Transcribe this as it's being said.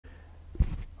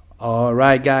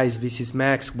Alright guys, this is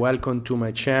Max. Welcome to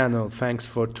my channel. Thanks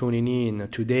for tuning in.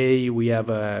 Today we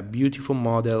have a beautiful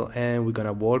model and we're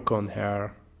gonna work on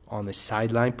her on a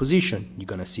sideline position. You're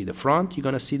gonna see the front, you're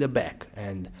gonna see the back,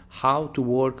 and how to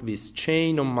work this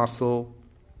chain of muscle,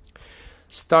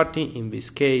 starting in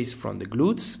this case from the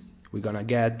glutes. We're gonna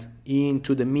get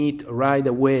into the meat right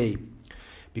away,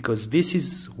 because this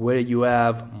is where you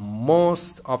have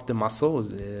most of the muscle.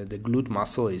 The glute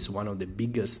muscle is one of the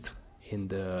biggest in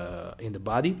the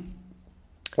body,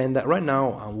 and right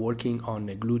now I'm working on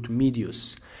the glute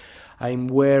medius. I'm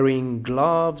wearing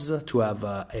gloves to have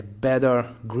a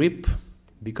better grip,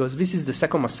 because this is the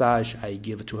second massage I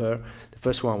give to her. The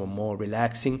first one was more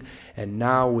relaxing, and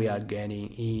now we are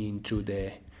getting into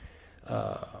the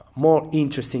more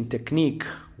interesting technique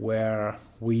where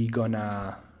we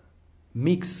gonna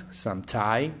mix some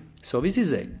Thai. So this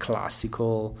is a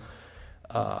classical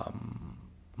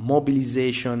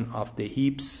mobilization of the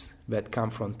hips that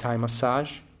come from Thai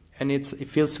massage, and it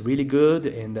feels really good,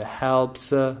 and it helps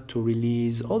to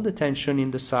release all the tension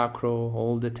in the sacral,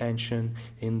 all the tension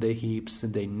in the hips.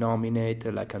 They nominate,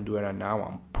 like I'm doing right now.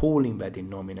 I'm pulling that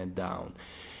denominate down,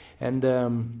 and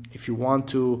if you want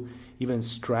to even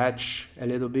stretch a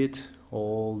little bit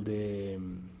all the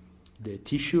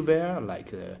tissue there,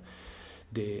 like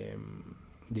the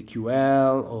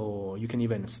QL, or you can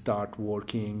even start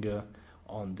working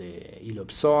on the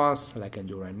iliopsoas, like I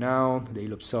do right now. The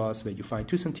iliopsoas, where you find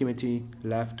 2 centimeters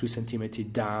left, 2 centimeters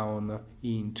down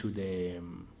into the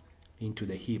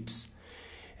hips,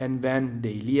 and then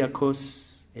the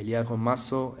iliacal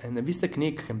muscle. And this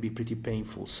technique can be pretty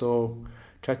painful, so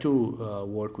try to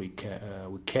work with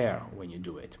care when you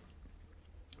do it.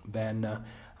 Then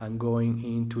I'm going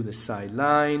into the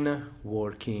sideline,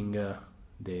 working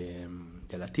the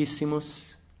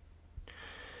latissimus.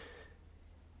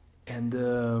 And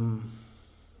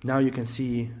now you can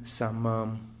see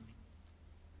some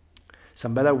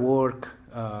better work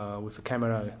with the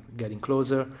camera getting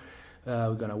closer.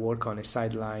 We're gonna work on a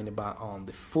sideline, but on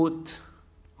the foot.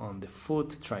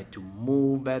 Try to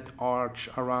move that arch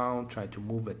around. Try to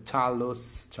move the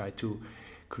talus. Try to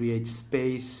create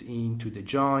space into the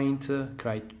joint.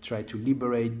 Try to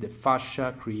liberate the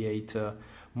fascia. Create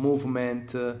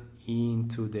movement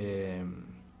into the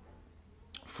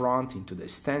front, into the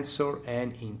extensor,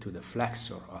 and into the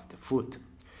flexor of the foot.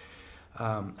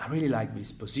 I really like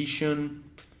this position.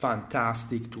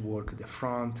 Fantastic to work the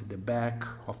front, the back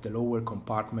of the lower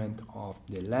compartment of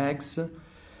the legs.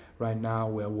 Right now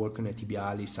we are working the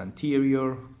tibialis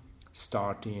anterior,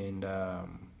 starting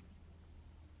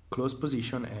close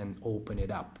position and open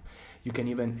it up. You can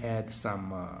even add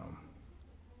some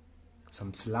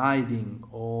sliding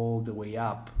all the way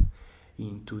up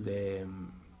into the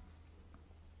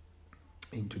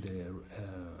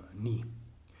knee.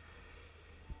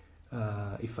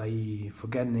 If I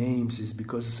forget names, it's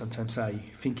because sometimes I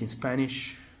think in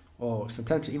Spanish, or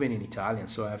sometimes even in Italian,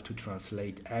 so I have to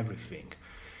translate everything.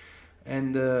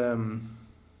 And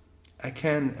I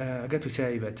got to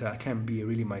say that I can't be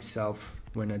really myself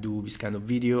when I do this kind of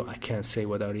video. I can't say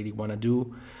what I really want to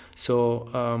do. So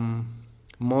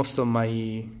most of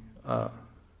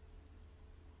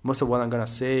what I'm gonna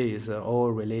say is all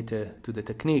related to the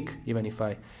technique, even if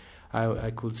I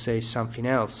could say something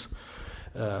else,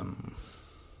 but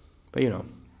you know,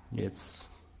 it's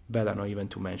better not even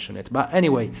to mention it. But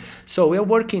anyway, so we are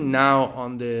working now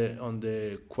on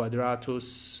the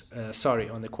quadratus,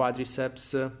 on the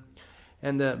quadriceps,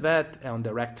 and that on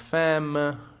the rectus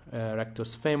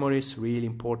femoris, really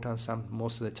important.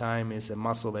 Most of the time is a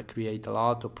muscle that creates a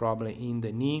lot of problem in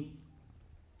the knee.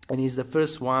 And it's the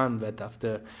first one that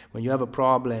when you have a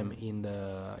problem in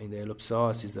the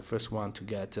iliopsoas, is the first one to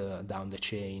get down the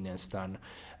chain and start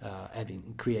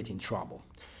creating trouble.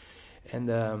 And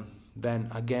then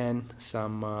again,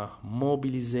 some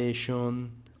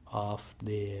mobilization of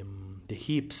the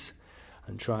hips,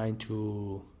 and trying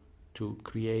to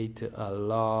create a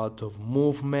lot of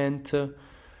movement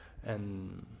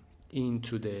and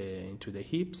into the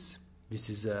hips. This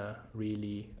is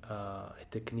really a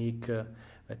technique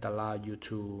that allows you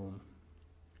to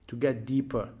get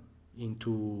deeper in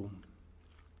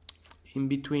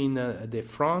between the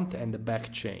front and the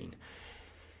back chain.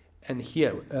 And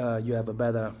here you have a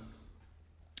better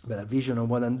vision of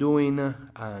what I'm doing.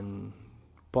 I'm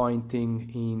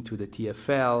pointing into the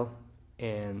TFL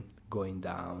and going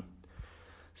down.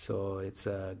 So it's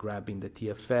grabbing the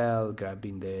TFL,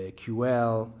 grabbing the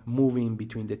QL, moving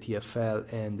between the TFL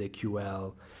and the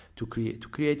QL to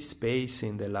create space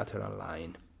in the lateral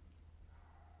line.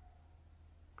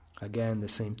 Again, the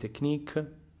same technique,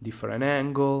 different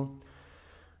angle.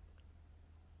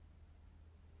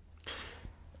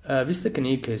 This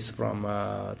technique is from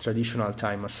traditional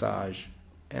Thai massage,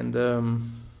 and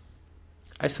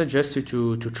I suggest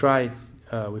you to try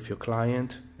with your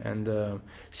client and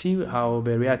see how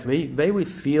they react. They will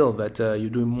feel that you're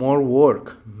doing more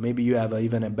work. Maybe you have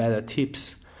even a better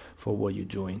tips for what you're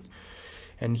doing.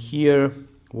 And here,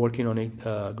 working on it,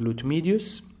 glute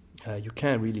medius, you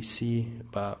can't really see,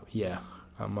 but yeah,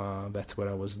 that's what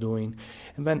I was doing.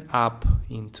 And then up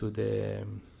into the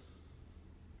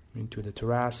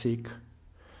thoracic.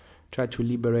 Try to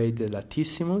liberate the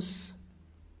latissimus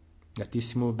that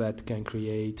can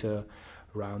create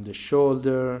around the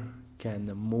shoulder,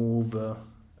 can move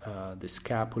the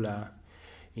scapula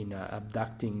in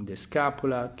abducting the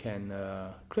scapula, can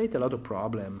create a lot of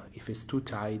problem if it's too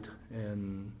tight.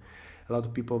 And a lot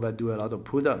of people that do a lot of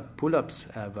pull-ups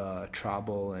have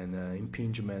trouble and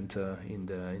impingement in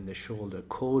the shoulder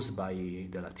caused by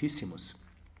the latissimus.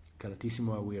 The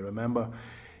latissimus, we remember,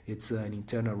 it's an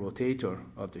internal rotator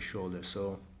of the shoulder,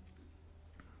 so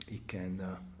it can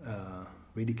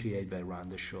really create that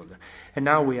around the shoulder. And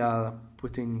now we are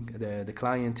putting the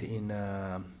client in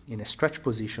a stretch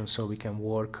position so we can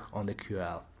work on the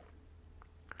QL.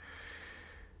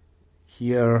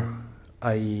 Here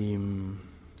I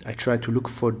try to look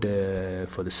for the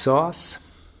psoas,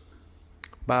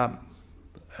 but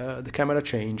the camera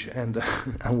changed and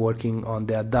I'm working on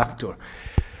the adductor.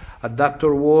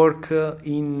 Adductor work,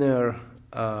 inner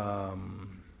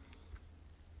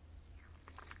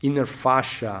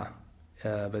fascia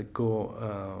that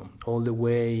go all the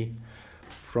way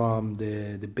from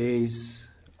the base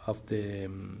of the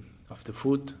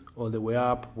foot all the way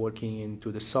up, working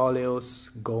into the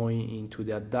soleus, going into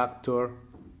the adductor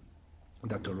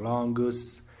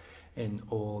longus, and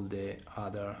all the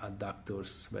other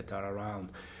adductors that are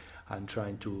around. I'm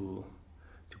trying to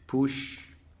push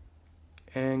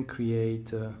and create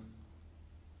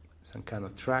some kind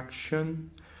of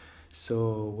traction.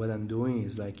 So what I'm doing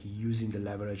is like using the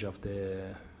leverage of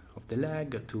the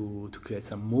leg to create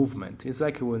some movement. It's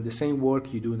like when the same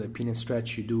work you do in the pin and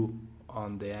stretch you do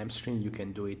on the hamstring, you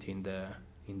can do it in the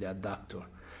adductor.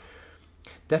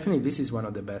 Definitely this is one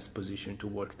of the best positions to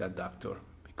work the adductor,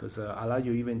 because allow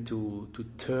you even to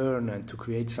turn and to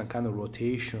create some kind of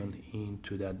rotation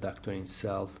into the adductor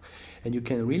itself. And you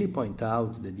can really point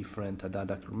out the different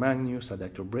adductor magnus,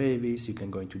 adductor brevis. You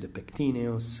can go into the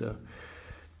pectineus.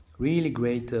 Really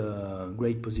great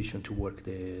position to work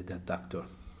the adductor.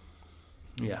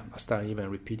 Yeah, I start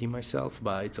even repeating myself,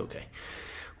 but it's okay.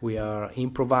 We are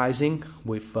improvising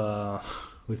with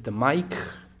the mic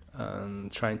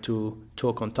and trying to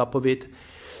talk on top of it.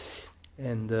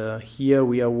 And here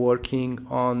we are working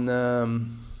on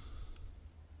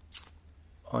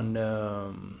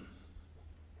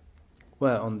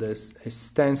the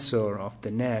extensor of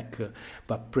the neck,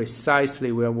 but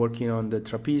precisely we are working on the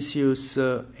trapezius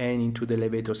and into the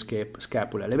levator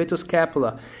scapula. Levator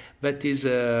scapula, that is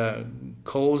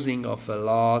causing of a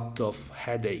lot of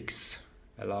headaches,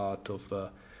 a lot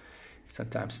of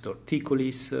sometimes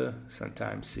torticollis,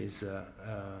 sometimes is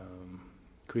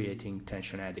creating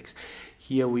tension headaches.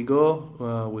 Here we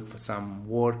go with some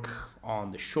work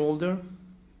on the shoulder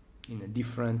in a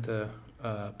different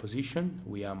position.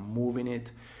 We are moving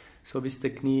it. So this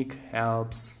technique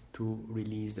helps to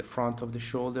release the front of the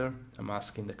shoulder. I'm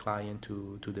asking the client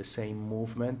to do the same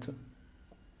movement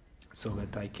so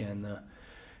that I can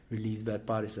release that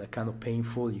part. It's kind of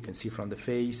painful. You can see from the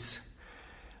face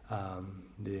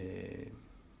the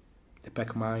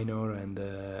pec minor and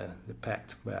the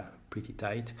pec were pretty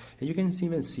tight, and you can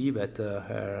even see that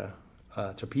her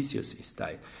trapezius is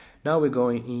tight. Now we're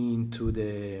going into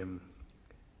the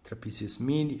trapezius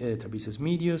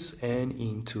medius and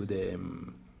into the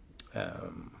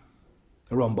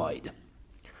rhomboid.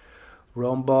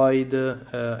 Rhomboid,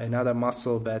 another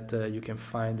muscle that you can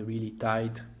find really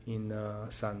tight in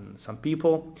some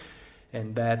people,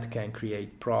 and that can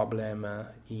create problem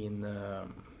in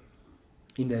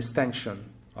the extension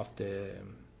of the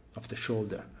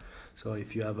shoulder. So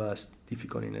if you have a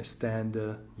difficulty in extend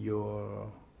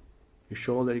your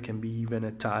shoulder, it can be even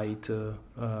a tight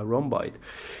rhomboid.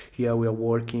 Here we are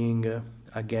working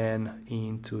again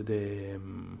into the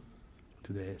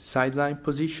sideline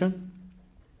position,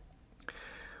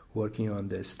 working on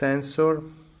the extensor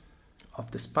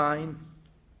of the spine.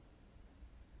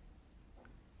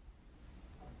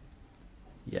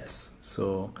 Yes,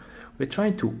 so we're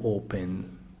trying to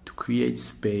open, to create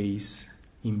space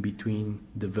in between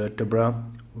the vertebra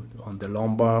on the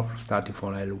lumbar, starting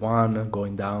from L1,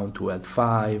 going down to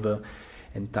L5,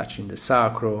 and touching the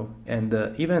sacral, and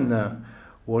even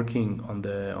working on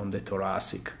the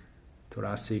thoracic,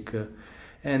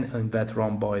 and that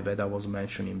rhomboid that I was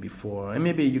mentioning before, and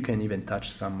maybe you can even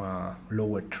touch some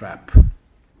lower trap.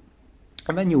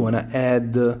 And then you want to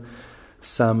add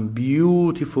some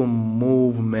beautiful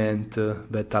movement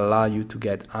that allow you to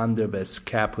get under the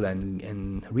scapula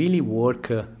and really work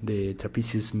the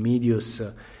trapezius medius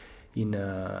in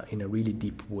a really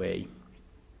deep way.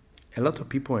 A lot of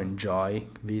people enjoy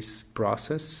this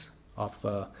process of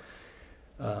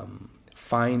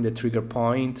find the trigger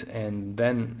point and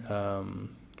then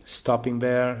stopping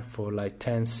there for like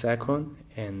 10 seconds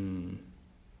and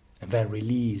then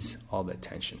release all the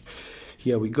tension.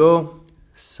 Here we go,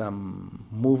 some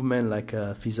movement like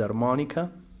a fisarmonica.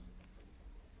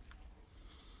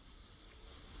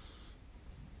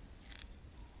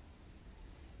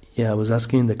 Yeah, I was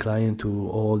asking the client to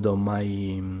hold on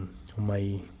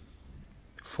my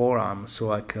forearm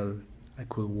so I could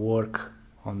work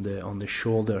on the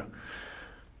shoulder.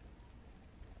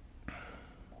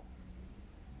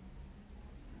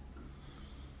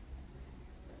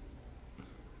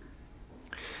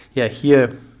 Yeah,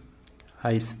 here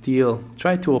I still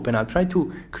try to open up, try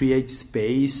to create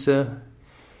space in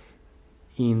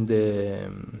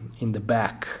the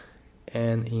back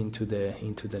and into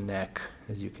the neck,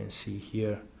 as you can see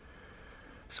here.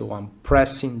 So I'm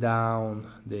pressing down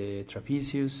the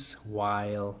trapezius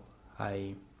while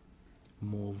I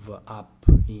move up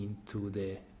into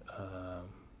the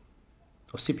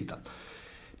occipital.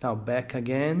 Now back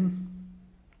again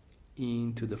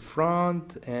into the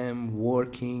front and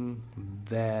working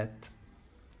that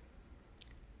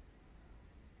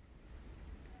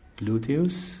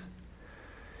gluteus.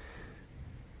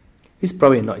 It's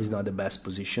probably not the best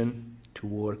position to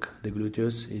work the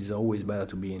gluteus. It's always better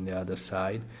to be in the other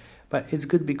side, but it's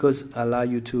good because it allows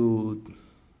you to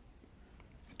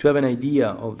have an idea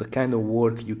of the kind of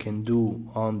work you can do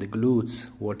on the glutes,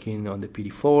 working on the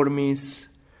piriformis,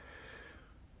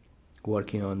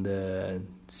 working on the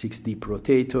 6 deep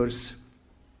rotators.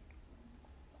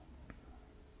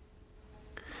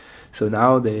 So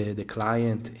now the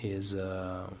client is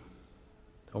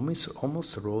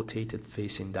almost rotated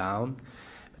facing down.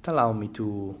 It allows me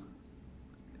to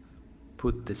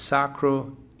put the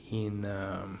sacro in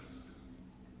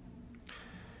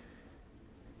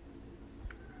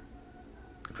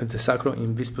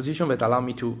this position that allow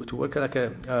me to work like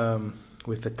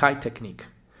with a tight technique.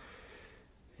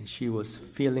 And she was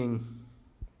feeling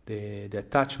the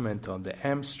attachment of the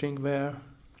hamstring there.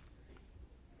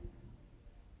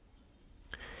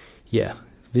 Yeah,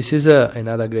 this is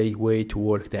another great way to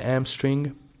work the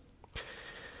hamstring.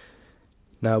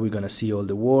 Now we're gonna see all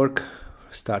the work,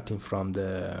 starting from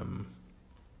the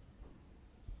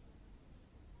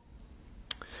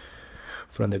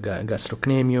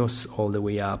gastrocnemius all the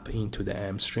way up into the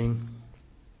hamstring.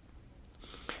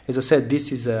 As I said,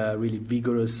 this is a really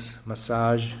vigorous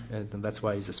massage, and that's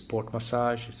why it's a sport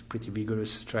massage. It's pretty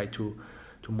vigorous. Try to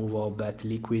move all that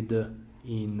liquid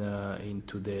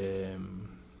into the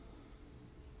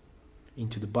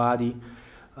body,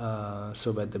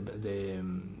 so that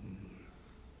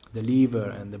the liver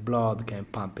and the blood can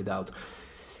pump it out.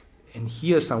 And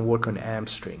here's some work on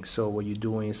hamstring. So what you're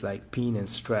doing is like pin and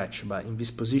stretch, but in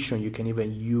this position you can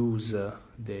even use the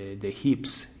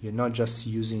hips. You're not just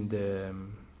using the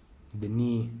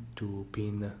knee to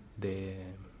pin the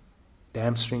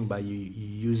hamstring, but you're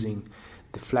using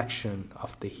the flexion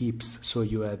of the hips, so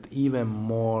you have even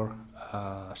more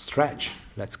stretch,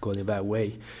 let's call it that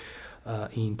way,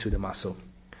 into the muscle.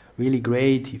 Really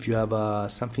great if you have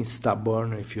something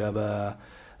stubborn, if you have a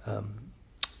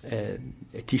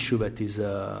tissue that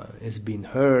has been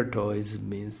hurt or has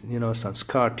been, some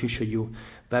scar tissue.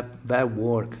 That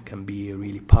work can be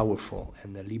really powerful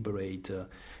and liberate.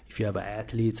 If you have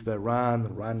athletes that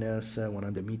runners,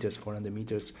 100 meters, 400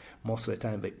 meters, most of the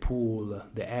time they pull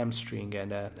the hamstring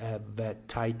and have that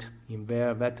tight in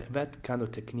there. That kind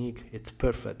of technique, it's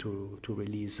perfect to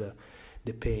release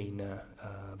the pain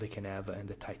they can have and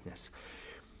the tightness.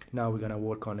 Now we're gonna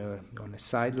work on a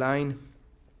sideline,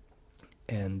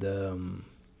 and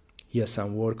here's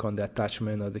some work on the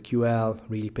attachment of the QL.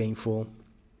 Really painful.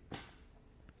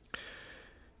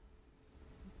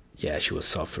 Yeah, she was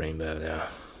suffering, but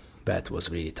that was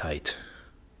really tight.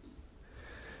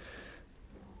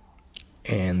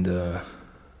 And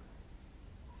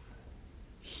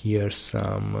here's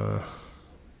some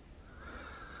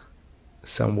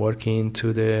work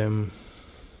into the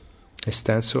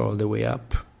extensor all the way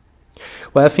up.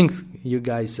 Well, I think you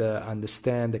guys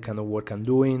understand the kind of work I'm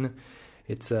doing.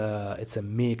 It's a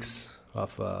mix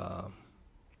of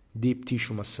deep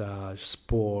tissue massage,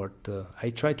 sport. I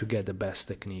try to get the best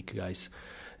technique, guys.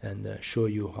 and show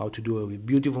you how to do a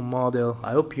beautiful model.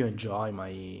 I hope you enjoy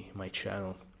my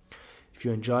channel. If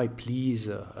you enjoy, please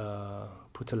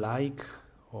put a like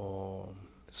or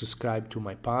subscribe to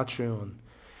my Patreon,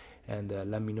 and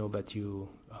let me know that you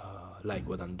like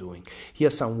what I'm doing.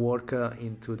 Here's some work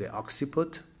into the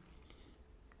occiput.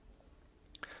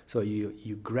 So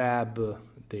you grab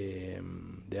the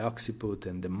occiput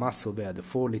and the muscle there, the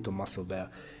 4 little muscle there,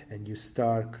 and you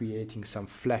start creating some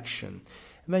flexion.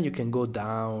 And then you can go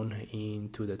down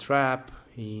into the trap,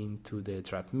 into the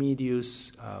trap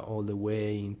medius, all the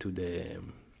way into the,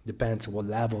 depends on what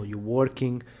level you're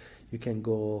working. You can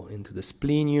go into the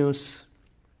splenius.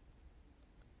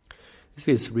 This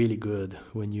feels really good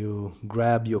when you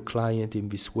grab your client in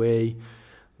this way.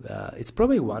 It's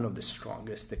probably one of the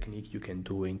strongest techniques you can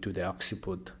do into the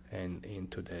occiput and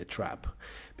into the trap,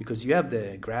 because you have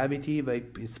the gravity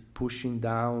that is pushing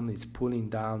down, it's pulling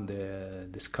down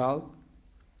the skull.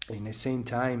 In the same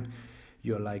time,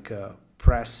 you're like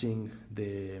pressing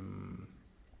the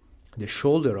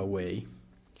shoulder away.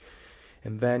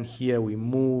 And then here we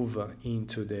move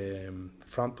into the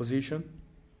front position,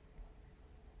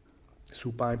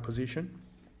 supine position.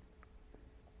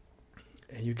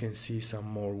 And you can see some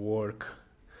more work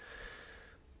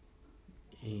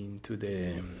into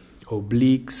the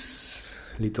obliques,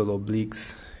 little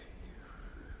obliques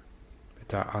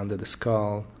that are under the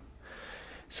skull.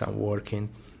 Some work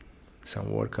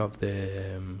of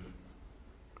the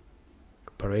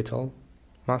parietal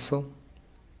muscle,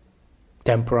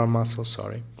 temporal muscle,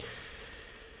 sorry.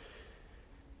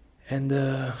 And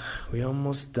we're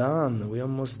almost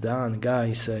done,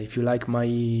 guys. If you like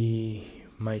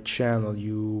my channel,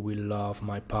 you will love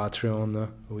my Patreon.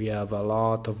 We have a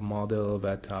lot of models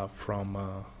that are from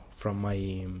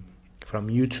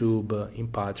YouTube in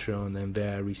Patreon, and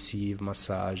they receive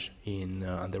massage in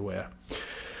underwear.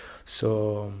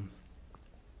 So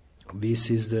this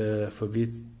is for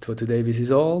today. This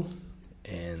is all,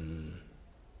 and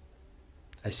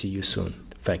I see you soon.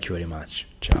 Thank you very much.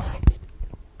 Ciao.